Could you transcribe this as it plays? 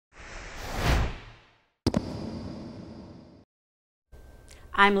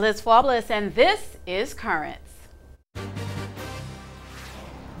I'm Liz Faublas, and this is Currents.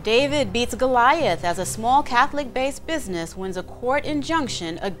 David beats Goliath as a small Catholic-based business wins a court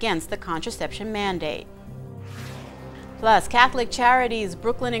injunction against the contraception mandate. Plus, Catholic Charities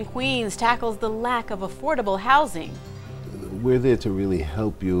Brooklyn and Queens tackles the lack of affordable housing. We're there to really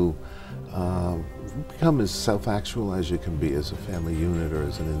help you become as self-actual as you can be as a family unit or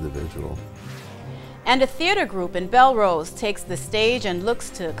as an individual. And a theater group in Belrose takes the stage and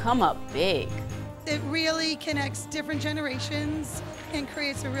looks to come up big. It really connects different generations and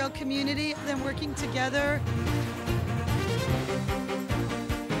creates a real community of them working together.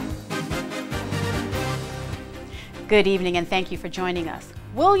 Good evening and thank you for joining us.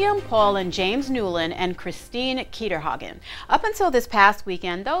 William, Paul, and James Newland and Christine Keterhagen. Up until this past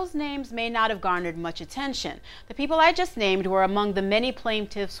weekend, those names may not have garnered much attention. The people I just named were among the many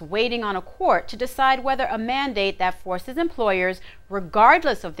plaintiffs waiting on a court to decide whether a mandate that forces employers,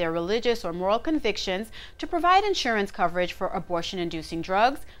 regardless of their religious or moral convictions, to provide insurance coverage for abortion-inducing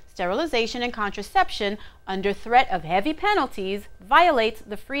drugs, sterilization, and contraception under threat of heavy penalties violates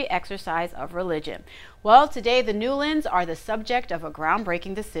the free exercise of religion. Well, today the Newlands are the subject of a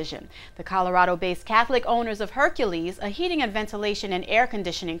groundbreaking decision. The Colorado-based Catholic owners of Hercules, a heating and ventilation and air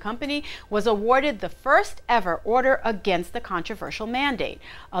conditioning company, was awarded the first ever order against the controversial mandate.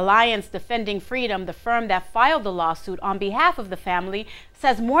 Alliance Defending Freedom, the firm that filed the lawsuit on behalf of the family,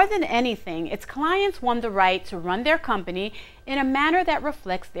 says more than anything, its clients won the right to run their company in a manner that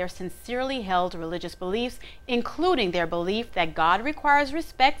reflects their sincerely held religious beliefs, including their belief that God requires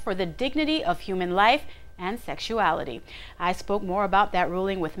respect for the dignity of human life and sexuality. I spoke more about that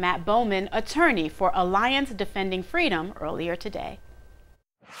ruling with Matt Bowman, attorney for Alliance Defending Freedom, earlier today.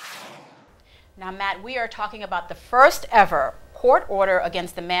 Now, Matt, we are talking about the first ever court order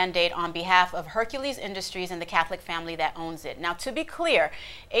against the mandate on behalf of Hercules Industries and the Catholic family that owns it. Now, to be clear,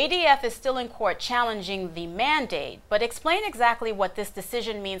 ADF is still in court challenging the mandate, but explain exactly what this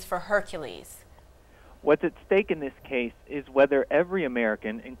decision means for Hercules. What's at stake in this case is whether every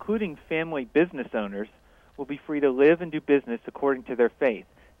American, including family business owners, will be free to live and do business according to their faith.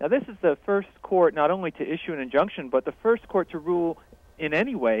 Now, this is the first court not only to issue an injunction, but the first court to rule in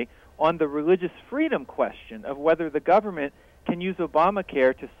any way on the religious freedom question of whether the government can use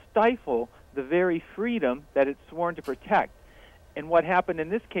Obamacare to stifle the very freedom that it's sworn to protect. And what happened in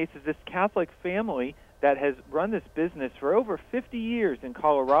this case is this Catholic family that has run this business for over 50 years in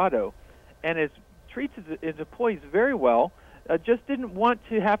Colorado and treats its employees very well, just didn't want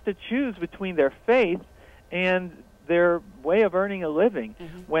to have to choose between their faith and their way of earning a living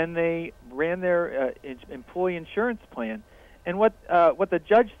when they ran their employee insurance plan. And what the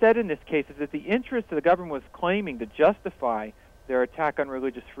judge said in this case is that the interests that the government was claiming to justify their attack on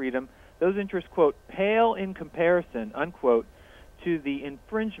religious freedom, those interests, quote, pale in comparison, unquote, to the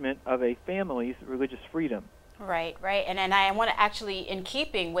infringement of a family's religious freedom. Right. And I want to actually, in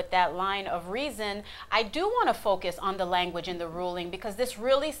keeping with that line of reason, I do want to focus on the language in the ruling because this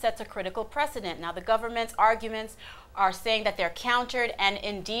really sets a critical precedent. Now, the government's arguments are saying that they're countered and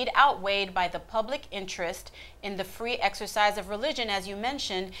indeed outweighed by the public interest in the free exercise of religion, as you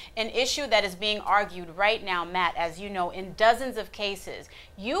mentioned, an issue that is being argued right now, Matt, as you know, in dozens of cases.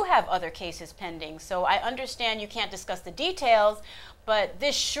 You have other cases pending, so I understand you can't discuss the details, but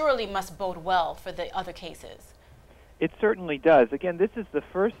this surely must bode well for the other cases. It certainly does. Again, this is the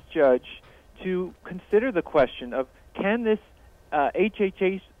first judge to consider the question of can this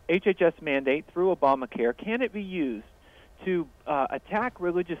HHS mandate through Obamacare, can it be used to attack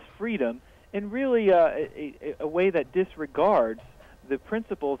religious freedom in really a way that disregards the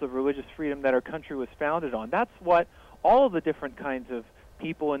principles of religious freedom that our country was founded on? That's what all of the different kinds of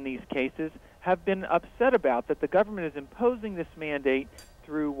people in these cases have been upset about, that the government is imposing this mandate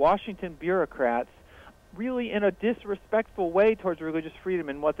through Washington bureaucrats really in a disrespectful way towards religious freedom.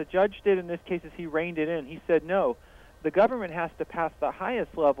 And what the judge did in this case is he reined it in. He said, no, the government has to pass the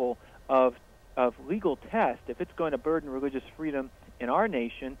highest level of legal test if it's going to burden religious freedom in our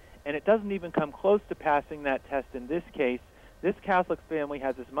nation, and it doesn't even come close to passing that test in this case. This Catholic family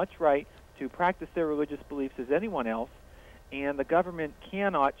has as much right to practice their religious beliefs as anyone else, and the government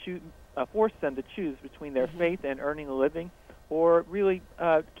cannot force them to choose between their faith and earning a living, or really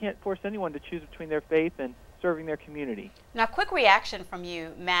can't force anyone to choose between their faith and serving their community. Now, quick reaction from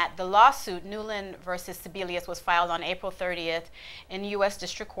you, Matt. The lawsuit, Newland versus Sebelius, was filed on April 30th in U.S.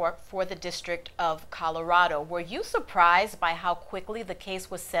 District Court for the District of Colorado. Were you surprised by how quickly the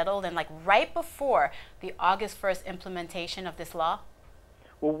case was settled and like right before the August 1st implementation of this law?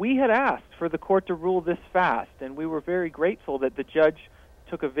 Well, we had asked for the court to rule this fast, and we were very grateful that the judge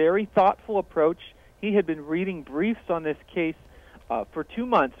took a very thoughtful approach. He had been reading briefs on this case for 2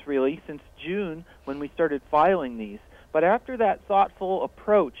 months, really, since June when we started filing these. But after that thoughtful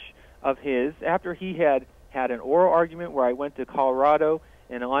approach of his, after he had an oral argument where I went to Colorado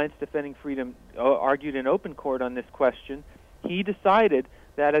and Alliance Defending Freedom argued in open court on this question, he decided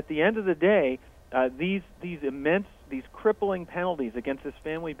that at the end of the day, these crippling penalties against this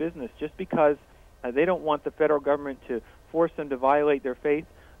family business, just because they don't want the federal government to force them to violate their faith,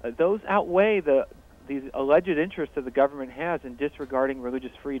 those outweigh these alleged interests that the government has in disregarding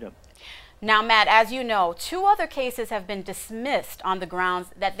religious freedom. Now, Matt, as you know, 2 other cases have been dismissed on the grounds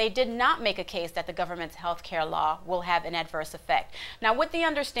that they did not make a case that the government's health care law will have an adverse effect. Now, with the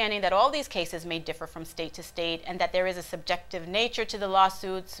understanding that all these cases may differ from state to state and that there is a subjective nature to the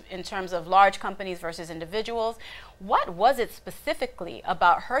lawsuits in terms of large companies versus individuals, what was it specifically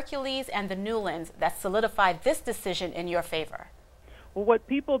about Hercules and the Newlands that solidified this decision in your favor? Well, what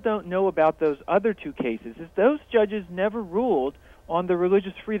people don't know about those other 2 cases is those judges never ruled on the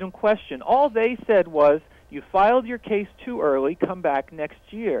religious freedom question. All they said was, you filed your case too early, come back next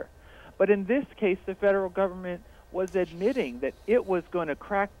year. But in this case, the federal government was admitting that it was going to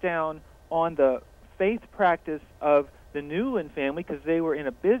crack down on the faith practice of the Newland family because they were in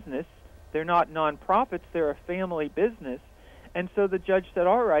a business. They're not nonprofits, they're a family business. And so the judge said,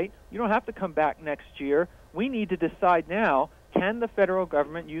 all right, you don't have to come back next year. We need to decide now, can the federal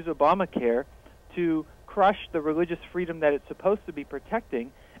government use Obamacare to crush the religious freedom that it's supposed to be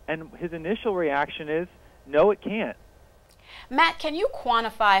protecting? And his initial reaction is, no, it can't. Matt, can you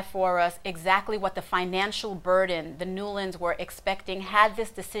quantify for us exactly what the financial burden the Newlands were expecting had this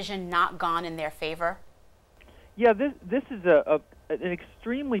decision not gone in their favor? Yeah, this is an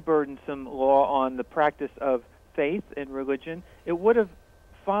extremely burdensome law on the practice of faith and religion. It would have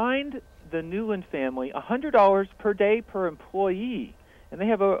fined the Newland family $100 per day per employee, and they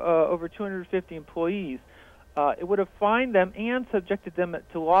have over 250 employees. It would have fined them and subjected them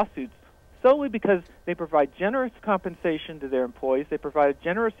to lawsuits solely because they provide generous compensation to their employees. They provide a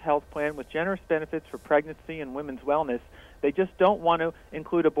generous health plan with generous benefits for pregnancy and women's wellness. They just don't want to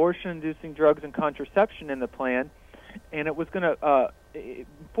include abortion-inducing drugs and contraception in the plan. And it was going to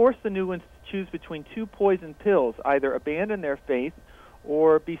force the Newlands to choose between 2 poison pills, either abandon their faith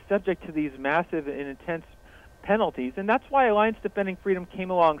or be subject to these massive and intense penalties. And that's why Alliance Defending Freedom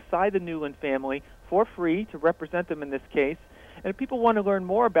came alongside the Newland family for free to represent them in this case. And if people want to learn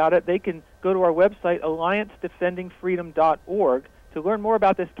more about it, they can go to our website, alliancedefendingfreedom.org, to learn more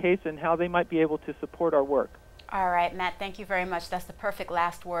about this case and how they might be able to support our work. All right, Matt, thank you very much. That's the perfect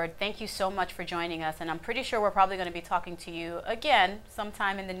last word. Thank you so much for joining us. And I'm pretty sure we're probably going to be talking to you again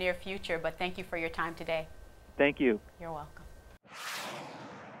sometime in the near future. But thank you for your time today. Thank you. You're welcome.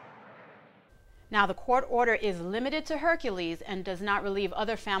 Now, the court order is limited to Hercules and does not relieve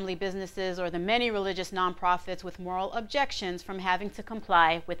other family businesses or the many religious nonprofits with moral objections from having to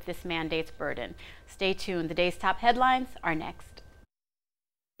comply with this mandate's burden. Stay tuned. The day's top headlines are next.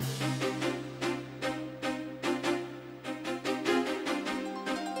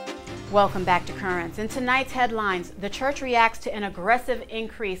 Welcome back to Currents. In tonight's headlines, the church reacts to an aggressive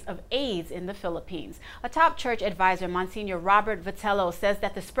increase of AIDS in the Philippines. A top church advisor, Monsignor Robert Vitello, says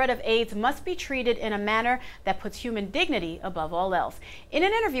that the spread of AIDS must be treated in a manner that puts human dignity above all else. In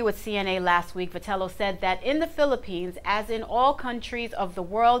an interview with CNA last week, Vitello said that in the Philippines, as in all countries of the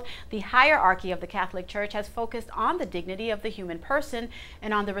world, the hierarchy of the Catholic Church has focused on the dignity of the human person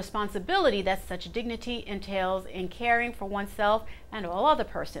and on the responsibility that such dignity entails in caring for oneself and all other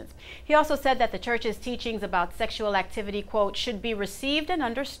persons. He also said that the church's teachings about sexual activity, quote, should be received and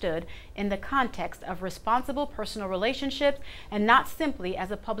understood in the context of responsible personal relationships and not simply as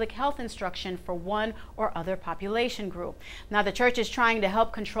a public health instruction for one or other population group. Now, the church is trying to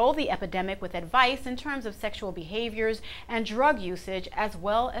help control the epidemic with advice in terms of sexual behaviors and drug usage, as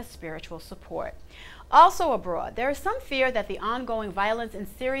well as spiritual support. Also abroad, there is some fear that the ongoing violence in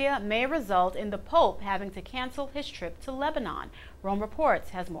Syria may result in the Pope having to cancel his trip to Lebanon. Rome Reports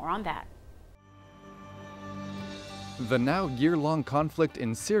has more on that. The now year-long conflict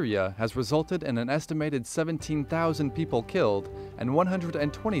in Syria has resulted in an estimated 17,000 people killed and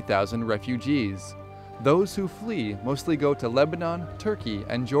 120,000 refugees. Those who flee mostly go to Lebanon, Turkey,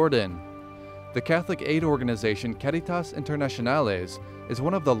 and Jordan. The Catholic aid organization Charities Internationales is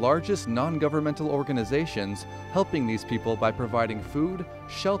one of the largest non-governmental organizations helping these people by providing food,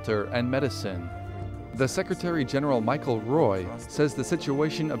 shelter, and medicine. The Secretary General Michael Roy says the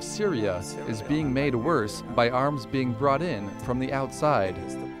situation of Syria is being made worse by arms being brought in from the outside.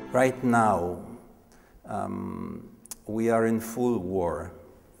 Right now, we are in full war,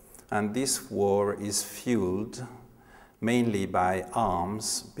 and this war is fueled mainly by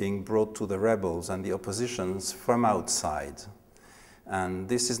arms being brought to the rebels and the oppositions from outside. and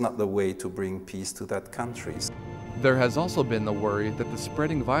this is not the way to bring peace to that country. There has also been the worry that the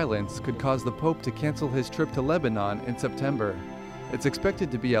spreading violence could cause the Pope to cancel his trip to Lebanon in September. It's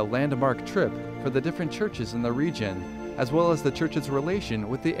expected to be a landmark trip for the different churches in the region, as well as the church's relation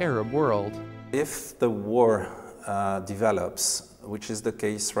with the Arab world. If the war develops, which is the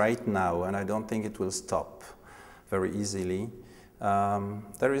case right now, and I don't think it will stop very easily,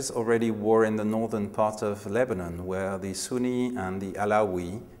 there is already war in the northern part of Lebanon, where the Sunni and the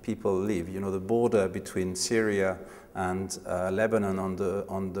Alawi people live. You know, the border between Syria and Lebanon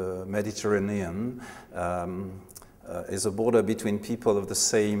on the Mediterranean is a border between people of the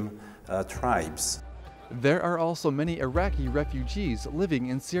same tribes. There are also many Iraqi refugees living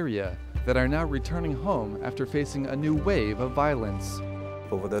in Syria that are now returning home after facing a new wave of violence.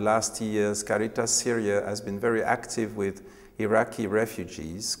 Over the last years, Charities Syria has been very active with Iraqi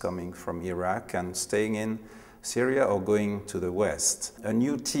refugees coming from Iraq and staying in Syria or going to the west. A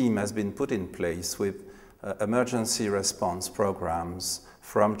new team has been put in place with emergency response programs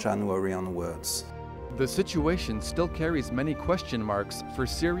from January onwards. The situation still carries many question marks for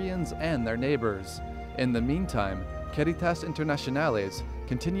Syrians and their neighbors. In the meantime, Charities Internationales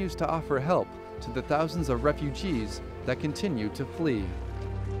continues to offer help to the thousands of refugees that continue to flee.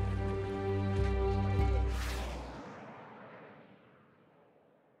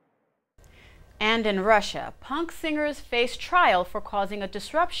 And in Russia, punk singers face trial for causing a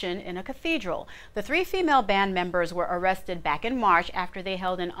disruption in a cathedral. The 3 female band members were arrested back in March after they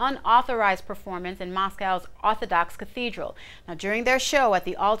held an unauthorized performance in Moscow's Orthodox Cathedral. Now, during their show at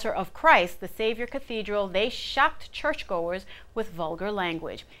the Altar of Christ, the Savior Cathedral, they shocked churchgoers with vulgar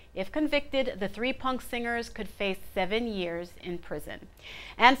language. If convicted, the 3 punk singers could face 7 years in prison.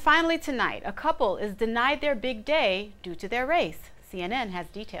 And finally tonight, a couple is denied their big day due to their race. CNN has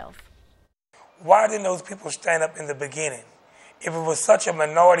details. Why didn't those people stand up in the beginning? If it was such a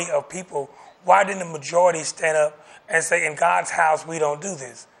minority of people, why didn't the majority stand up and say, in God's house, we don't do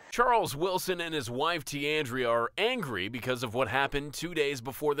this? Charles Wilson and his wife, Tiandria, are angry because of what happened 2 days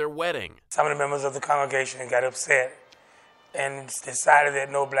before their wedding. Some of the members of the congregation got upset and decided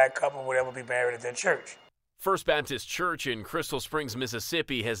that no black couple would ever be married at their church. First Baptist Church in Crystal Springs,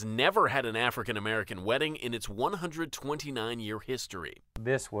 Mississippi has never had an African-American wedding in its 129-year history.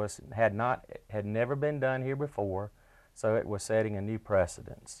 This had never been done here before, so it was setting a new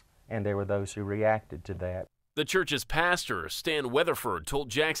precedence, and there were those who reacted to that. The church's pastor, Stan Weatherford, told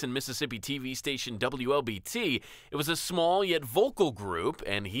Jackson, Mississippi TV station WLBT it was a small yet vocal group,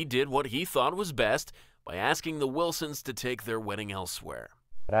 and he did what he thought was best by asking the Wilsons to take their wedding elsewhere.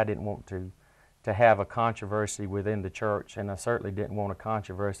 But I didn't want to have a controversy within the church, and I certainly didn't want a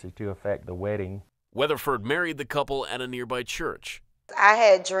controversy to affect the wedding. Weatherford married the couple at a nearby church. I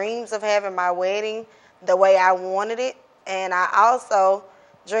had dreams of having my wedding the way I wanted it, and I also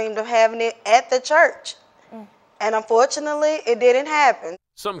dreamed of having it at the church. And unfortunately, it didn't happen.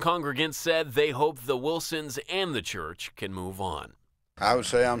 Some congregants said they hope the Wilsons and the church can move on. I would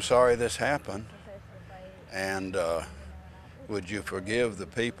say I'm sorry this happened, and would you forgive the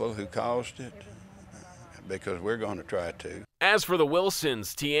people who caused it? Because we're going to try to. As for the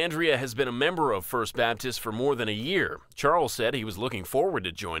Wilsons, Tiandria has been a member of First Baptist for more than a year. Charles said he was looking forward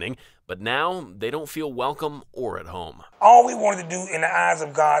to joining, but now they don't feel welcome or at home. All we wanted to do in the eyes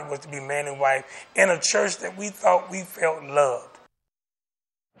of God was to be man and wife in a church that we thought we felt loved.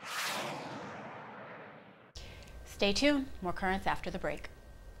 Stay tuned. More currents after the break.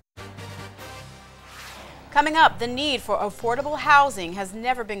 Coming up, the need for affordable housing has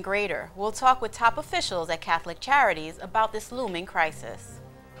never been greater. We'll talk with top officials at Catholic Charities about this looming crisis.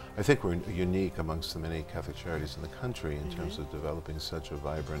 I think we're unique amongst the many Catholic charities in the country in terms of developing such a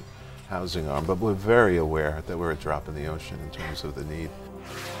vibrant housing arm, but we're very aware that we're a drop in the ocean in terms of the need.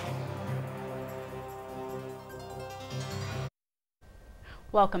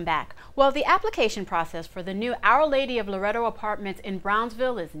 Welcome back. Well, the application process for the new Our Lady of Loretto apartments in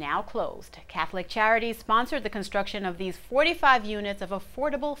Brownsville is now closed. Catholic Charities sponsored the construction of these 45 units of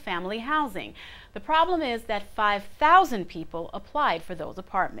affordable family housing. The problem is that 5,000 people applied for those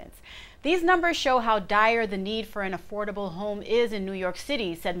apartments. These numbers show how dire the need for an affordable home is in New York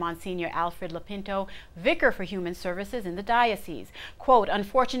City, said Monsignor Alfred Lapinto, Vicar for Human Services in the diocese. Quote,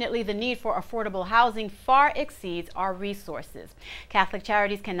 unfortunately, the need for affordable housing far exceeds our resources. Catholic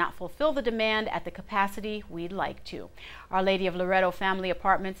Charities cannot fulfill the demand at the capacity we'd like to. Our Lady of Loretto Family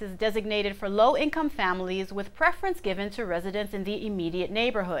Apartments is designated for low-income families with preference given to residents in the immediate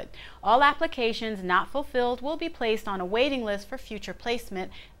neighborhood. All applications applications not fulfilled will be placed on a waiting list for future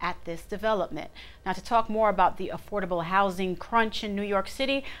placement at this development. Now, to talk more about the affordable housing crunch in New York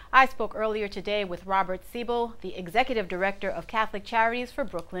City, I spoke earlier today with Robert Siebel, the Executive Director of Catholic Charities for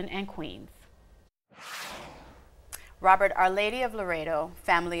Brooklyn and Queens. Robert, Our Lady of Laredo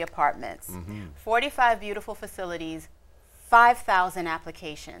Family Apartments, 45 beautiful facilities, 5,000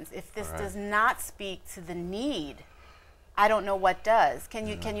 applications. If this does not speak to the need, I don't know what does. Can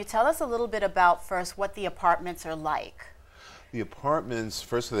you tell us a little bit about first what the apartments are like? The apartments,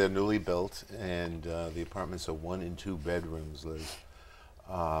 first they're newly built, and the apartments are 1 and 2 bedrooms, Liz.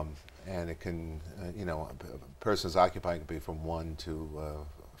 And it can, you know, a person's occupying can be from 1 to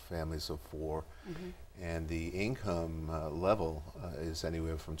families of 4. And the income level is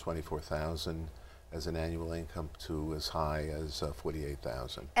anywhere from $24,000 as an annual income to as high as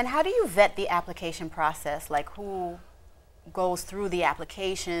 $48,000. And how do you vet the application process? Like, who goes through the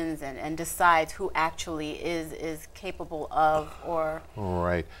applications and decides who actually is capable of, or?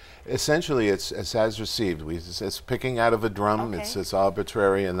 Right. Essentially, it's as received. It's picking out of a drum. It's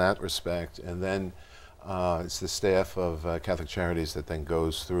arbitrary in that respect. And then it's the staff of Catholic Charities that then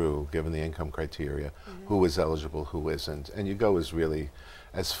goes through, given the income criteria, who is eligible, who isn't. And you go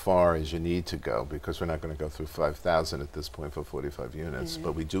as far as you need to go, because we're not going to go through 5,000 at this point for 45 units.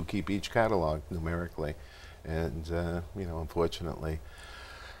 But we do keep each catalog numerically. And, you know, unfortunately,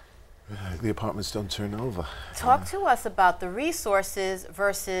 the apartments don't turn over. Talk to us about the resources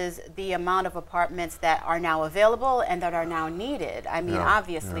versus the amount of apartments that are now available and that are now needed. I mean,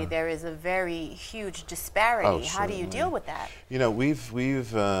 obviously, there is a very huge disparity. How do you deal with that? You know,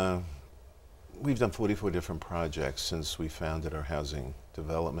 we've done 44 different projects since we founded our housing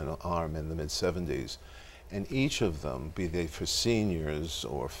development arm in the mid-'70s. And each of them, be they for seniors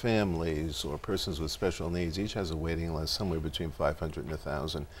or families or persons with special needs, each has a waiting list somewhere between 500 and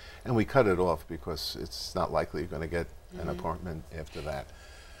 1,000. And we cut it off because it's not likely you're going to get an apartment after that.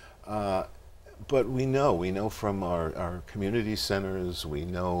 But we know from our community centers, we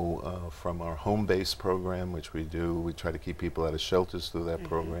know from our home-based program, which we do, we try to keep people out of shelters through that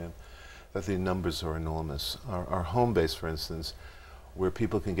program, that the numbers are enormous. Our home-based, for instance, where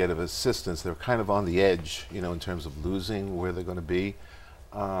people can get assistance, they're kind of on the edge, you know, in terms of losing where they're going to be.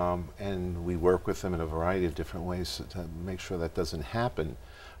 And we work with them in a variety of different ways to make sure that doesn't happen.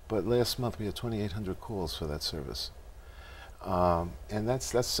 But last month we had 2,800 calls for that service. And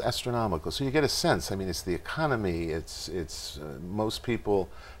that's astronomical. So you get a sense. I mean, it's the economy, it's most people,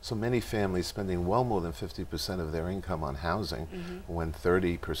 so many families spending well more than 50% of their income on housing, when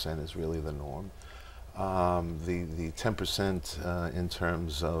 30% is really the norm. The 10% in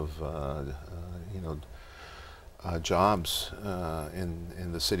terms of you know, jobs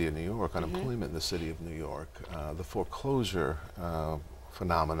in the city of New York, unemployment in the city of New York, the foreclosure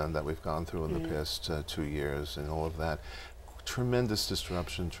phenomenon that we've gone through in the past 2 years, and all of that. Tremendous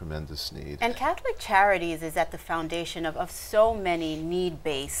disruption, tremendous need. And Catholic Charities is at the foundation of so many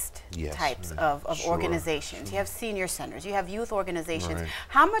need-based types of organizations. You have senior centers, you have youth organizations.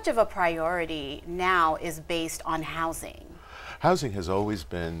 How much of a priority now is based on housing? Housing has always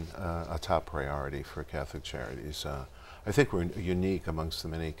been a top priority for Catholic Charities. I think we're unique amongst the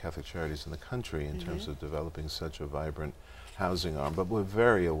many Catholic charities in the country in terms of developing such a vibrant housing arm, but we're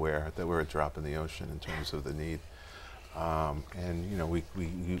very aware that we're a drop in the ocean in terms of the need. And you know,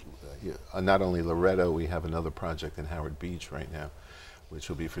 not only Loretto, we have another project in Howard Beach right now, which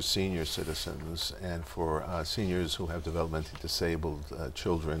will be for senior citizens and for seniors who have developmentally disabled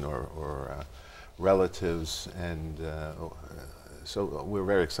children or relatives, and so we're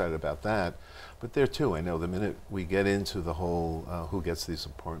very excited about that. But there too, I know the minute we get into the whole who gets these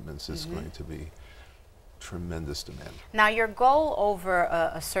apartments is going to be tremendous demand. Now, your goal over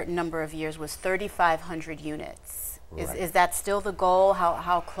a certain number of years was 3,500 units. Is that still the goal?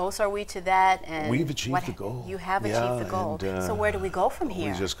 How close are we to that? And we've achieved the goal. You have achieved the goal. And, so where do we go from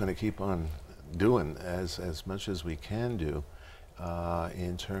here? We're just going to keep on doing as much as we can do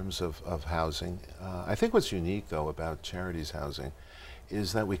in terms of housing. I think what's unique, though, about Charities housing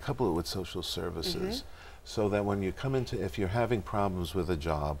is that we couple it with social services. So that when you come into, if you're having problems with a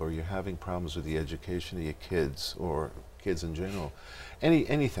job or you're having problems with the education of your kids or kids in general,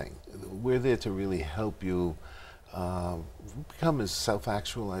 anything, we're there to really help you become as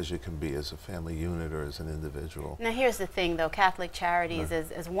self-actual as you can be as a family unit or as an individual. Now here's the thing, though, Catholic Charities,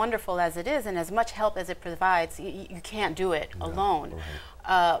 as wonderful as it is and as much help as it provides, you can't do it alone.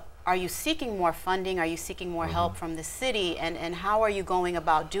 are you seeking more funding? Are you seeking more help from the city? And how are you going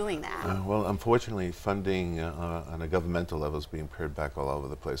about doing that? Well, unfortunately, funding on a governmental level is being pared back all over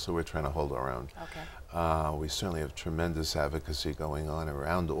the place, so we're trying to hold our own. Okay. We certainly have tremendous advocacy going on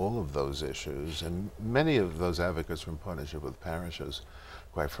around all of those issues, and many of those advocates are in partnership with parishes,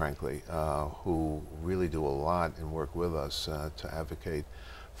 quite frankly, who really do a lot and work with us to advocate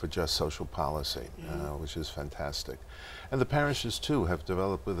for just social policy, which is fantastic. And the parishes, too, have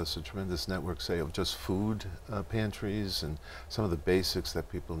developed with us a tremendous network, say, of just food pantries and some of the basics that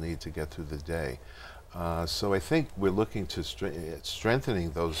people need to get through the day. So I think we're looking to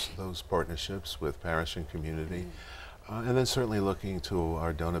strengthening those partnerships with parish and community, and then certainly looking to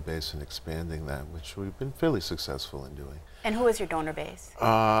our donor base and expanding that, which we've been fairly successful in doing. And who is your donor base?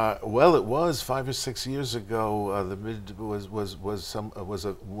 Well, it was 5 or 6 years ago. The mid was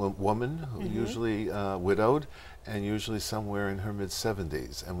a woman, usually widowed, and usually somewhere in her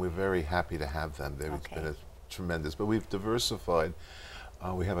mid-70s, and we're very happy to have them. They've been a tremendous. But we've diversified.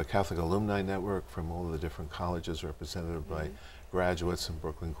 We have a Catholic alumni network from all of the different colleges represented by graduates in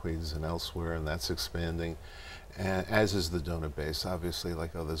Brooklyn, Queens, and elsewhere, and that's expanding. And as is the donor base. Obviously,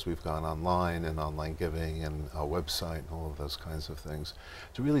 like others, we've gone online and online giving and our website and all of those kinds of things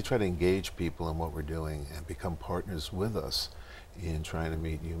to really try to engage people in what we're doing and become partners with us in trying to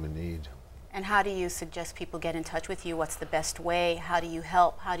meet human need. And how do you suggest people get in touch with you? What's the best way? How do you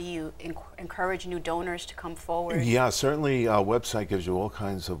help? How do you encourage new donors to come forward? Yeah, certainly our website gives you all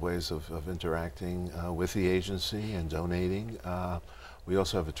kinds of ways of interacting with the agency and donating. We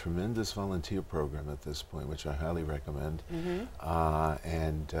also have a tremendous volunteer program at this point, which I highly recommend. You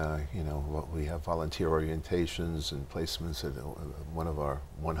know, we have volunteer orientations and placements at one of our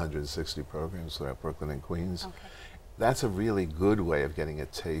 160 programs throughout Brooklyn and Queens. That's a really good way of getting a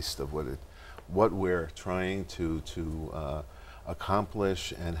taste of what we're trying to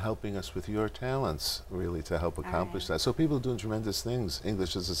accomplish, and helping us with your talents, really, to help accomplish that. So people are doing tremendous things.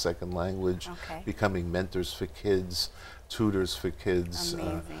 English as a second language, becoming mentors for kids, tutors for kids,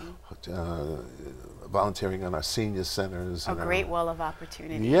 volunteering on our senior centers. A great well of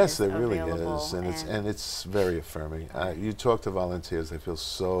opportunity. Yes, there really is, and it's very affirming. You talk to volunteers, they feel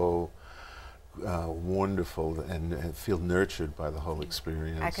so wonderful and feel nurtured by the whole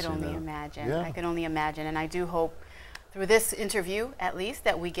experience. I could only imagine. I could only imagine, and I do hope through this interview, at least,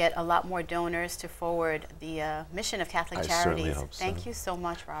 that we get a lot more donors to forward the mission of Catholic Charities. I certainly hope so. Thank you so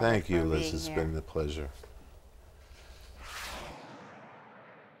much, Robert. Thank you, Liz. It's been a pleasure.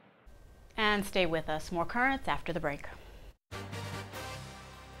 And stay with us. More currents after the break.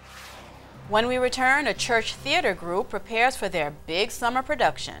 When we return, a church theater group prepares for their big summer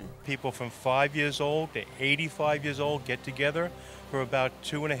production. People from 5 years old to 85 years old get together for about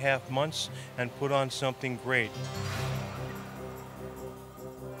 2.5 months and put on something great.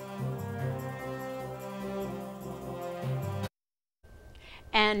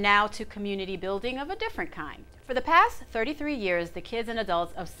 And now to community building of a different kind. For the past 33 years, the kids and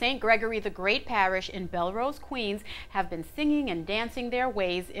adults of St. Gregory the Great Parish in Belrose, Queens have been singing and dancing their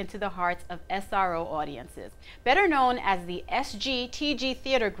ways into the hearts of SRO audiences. Better known as the SGTG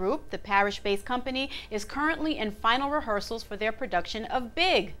Theater Group, the parish-based company is currently in final rehearsals for their production of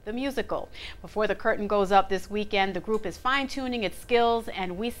Big, the musical. Before the curtain goes up this weekend, the group is fine-tuning its skills,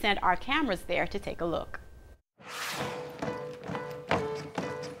 and we sent our cameras there to take a look.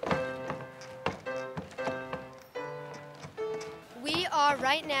 We are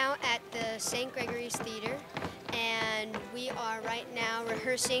right now at the St. Gregory's Theater, and we are right now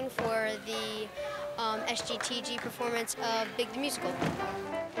rehearsing for the SGTG performance of Big the Musical.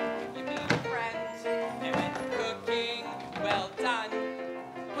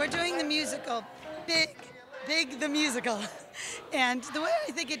 We're doing the musical, Big the Musical. And the way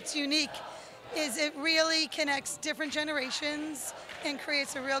I think it's unique is it really connects different generations and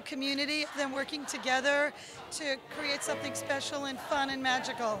creates a real community of them working together to create something special and fun and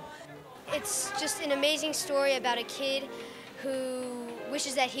magical. It's just an amazing story about a kid who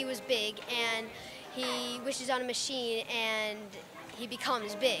wishes that he was big, and he wishes on a machine and he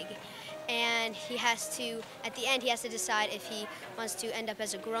becomes big. And he has to, at the end, he has to decide if he wants to end up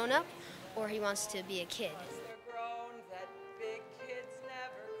as a grown-up or he wants to be a kid.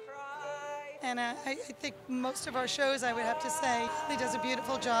 And I think most of our shows, I would have to say, he does a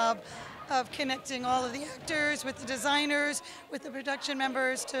beautiful job of connecting all of the actors with the designers, with the production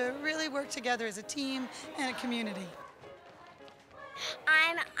members to really work together as a team and a community.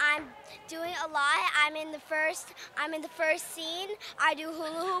 I'm doing a lot. I'm in the first scene. I do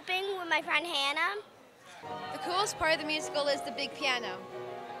hula hooping with my friend Hannah. The coolest part of the musical is the big piano.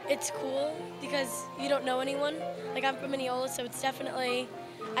 It's cool because you don't know anyone. Like, I'm from Mineola, so it's definitely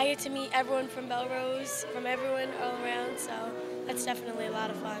I get to meet everyone from Belrose, from everyone all around, so that's definitely a lot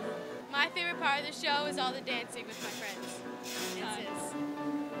of fun. My favorite part of the show is all the dancing with my friends. Dances.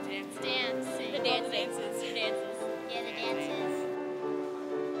 Dancing. The dances. Yeah, the dances.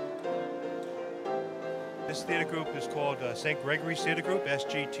 This theater group is called St. Gregory's Theater Group,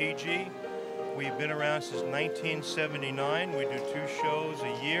 SGTG. We've been around since 1979. We do 2 shows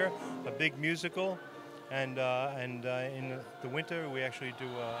a year, a big musical, and in the winter we actually do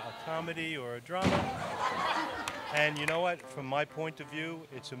a comedy or a drama. And you know what, from my point of view,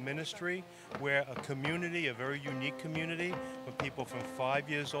 it's a ministry where a community, a very unique community, where people from 5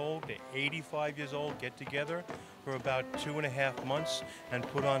 years old to 85 years old get together for about 2.5 months and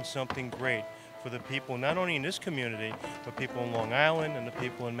put on something great for the people, not only in this community, but people in Long Island and the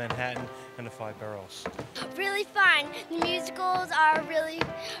people in Manhattan and the 5 boroughs. Really fun. The musicals are really,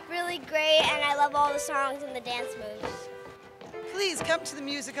 really great, and I love all the songs and the dance moves. Please come to the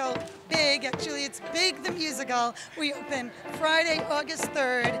musical Big. Actually, it's Big the Musical. We open Friday, August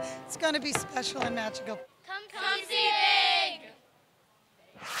 3rd. It's going to be special and magical. Come see Big!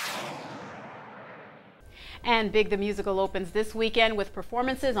 And Big the Musical opens this weekend with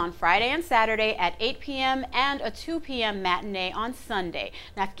performances on Friday and Saturday at 8 p.m. and a 2 p.m. matinee on Sunday.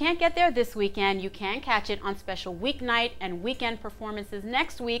 Now, if you can't get there this weekend, you can catch it on special weeknight and weekend performances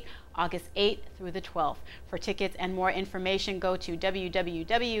next week, August 8th through the 12th. For tickets and more information, go to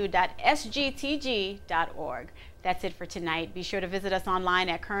www.sgtg.org. That's it for tonight. Be sure to visit us online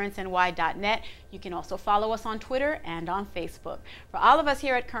at currentsny.net. You can also follow us on Twitter and on Facebook. For all of us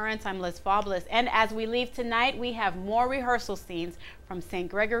here at Currents, I'm Liz Faubles, and as we leave tonight, we have more rehearsal scenes from St.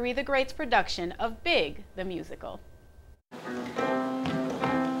 Gregory the Great's production of Big the Musical.